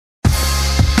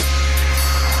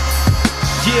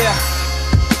Yeah.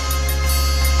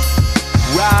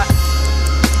 Right.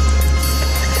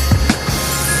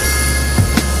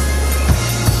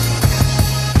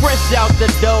 Fresh out the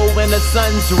door when the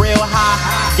sun's real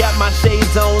high. Got my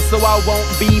shades on so I won't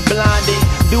be blinded.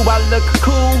 Do I look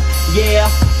cool?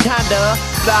 Yeah, kinda.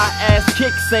 Fly ass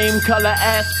kick, same color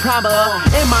as primer.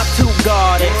 Am I too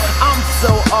guarded? I'm so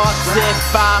artsy.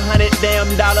 $500 damn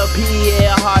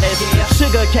PL hardest.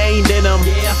 Sugar cane denim,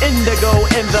 indigo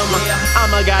in them.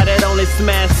 I'm a guy that only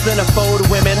smash centerfold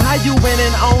women. How you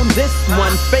winning on this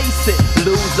one? Face it,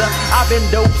 loser. I've been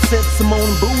dope since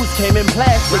Simone Booze came in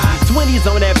plastic. 20s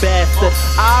on that bastard.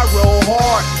 I roll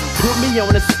hard. Put me on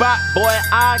the spot, boy,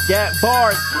 I got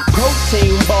bars.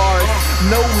 Protein bars,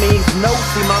 no means no.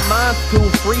 See, my mind's too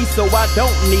free, so I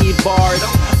don't need bars.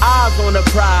 Eyes on the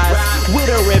prize, with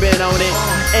a ribbon on it.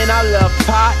 And I love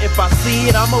pie, if I see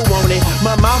it, I'ma want it.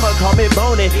 My mama call me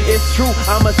bony, it's true,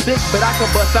 I'm a stick, but I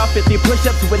can bust out 50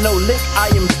 push-ups with no lick.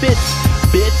 I am Fitch,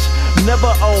 bitch,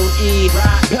 never on E.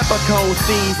 Peppercorn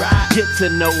seeds, get to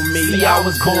know me. See, I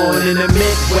was born in the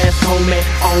Midwest, homie,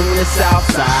 on the south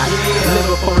side.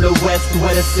 Live up on the west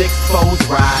where the 6-4s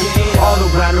ride. All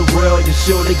around the world, you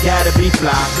surely gotta be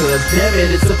fly. Cause damn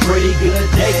it, it's a pretty good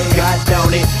day, God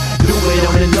don't it. Do it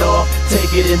on the north,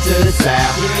 take it into the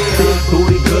south. Big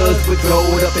booty girls with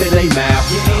gold up in their mouth.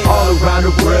 All around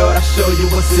the world, I show you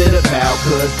what's it about.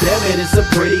 Cause damn it, it's a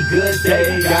pretty good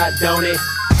day, God don't it.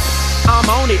 I'm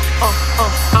on it,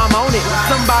 I'm on it.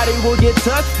 Somebody will get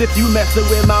touched if you messing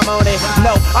with my money.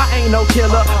 No, I ain't no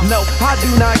killer, no, I do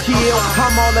not kill.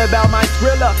 I'm all about my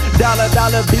thriller,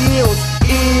 dollar bills.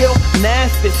 Ill,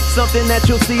 nasty, something that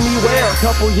you'll see me wear. A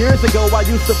couple years ago, I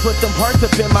used to put them parts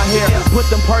up in my hair. Put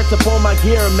them parts up on my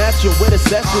gear and match it with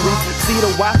accessories. See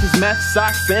the watches match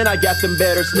socks and I got them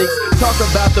better sneaks. Talk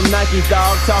about them Nikes,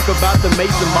 dog, talk about the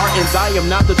Mason Martins. I am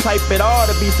not the type at all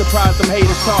to be surprised them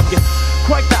haters talking.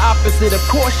 Quite the opposite, of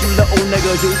course, you little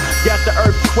nigga, you got the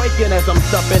earth quaking as I'm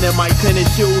stuffing in my tennis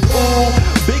shoes. Ooh,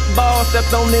 big ball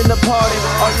stepped on in the party.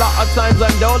 A lot of times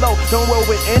I'm dolo, don't roll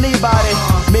with anybody.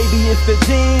 Maybe it's the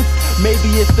jeans,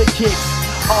 maybe it's the kicks.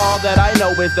 All that I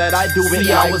know is that I do it.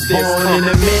 See, I was born in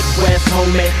the Midwest,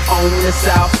 homie, on the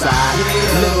south side.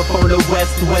 Live up on the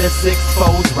west where the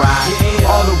 6-4s ride.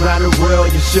 All around the world,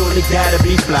 you surely gotta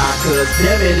be fly. Cause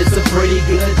damn it, it's a pretty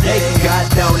good day, God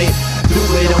don't it. Do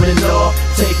it on the north,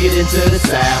 take it into the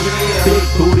south. Big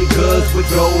booty girls with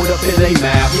gold up in their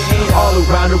mouth. All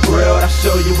around the world, I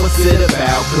show you what's it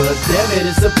about. Cause damn it,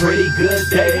 it's a pretty good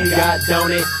day, God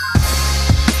don't it.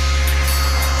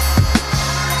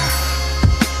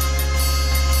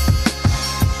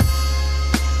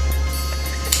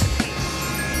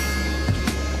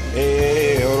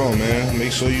 Hey, hold on, man.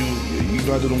 Make sure you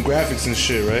gotta do them graphics and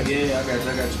shit, right? Yeah, I got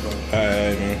you, bro.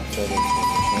 Alright, man.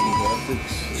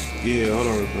 Graphics. Yeah, hold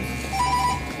on real quick.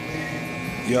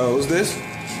 Yo, who's this?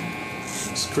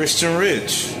 It's Christian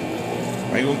Rich.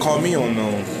 Why you gonna call me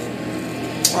unknown?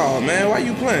 Oh man, why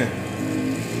you playing?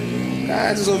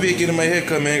 I just over here getting my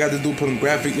haircut, man. Got to do put them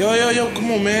graphics. Yo, come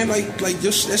on, man. Like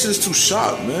just that shit's too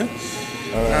sharp, man.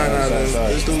 Nah,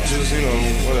 this dude just, you know,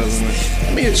 whatever, man.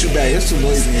 Let me hit you back. It's too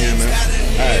noisy in here, man.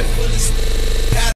 Alright.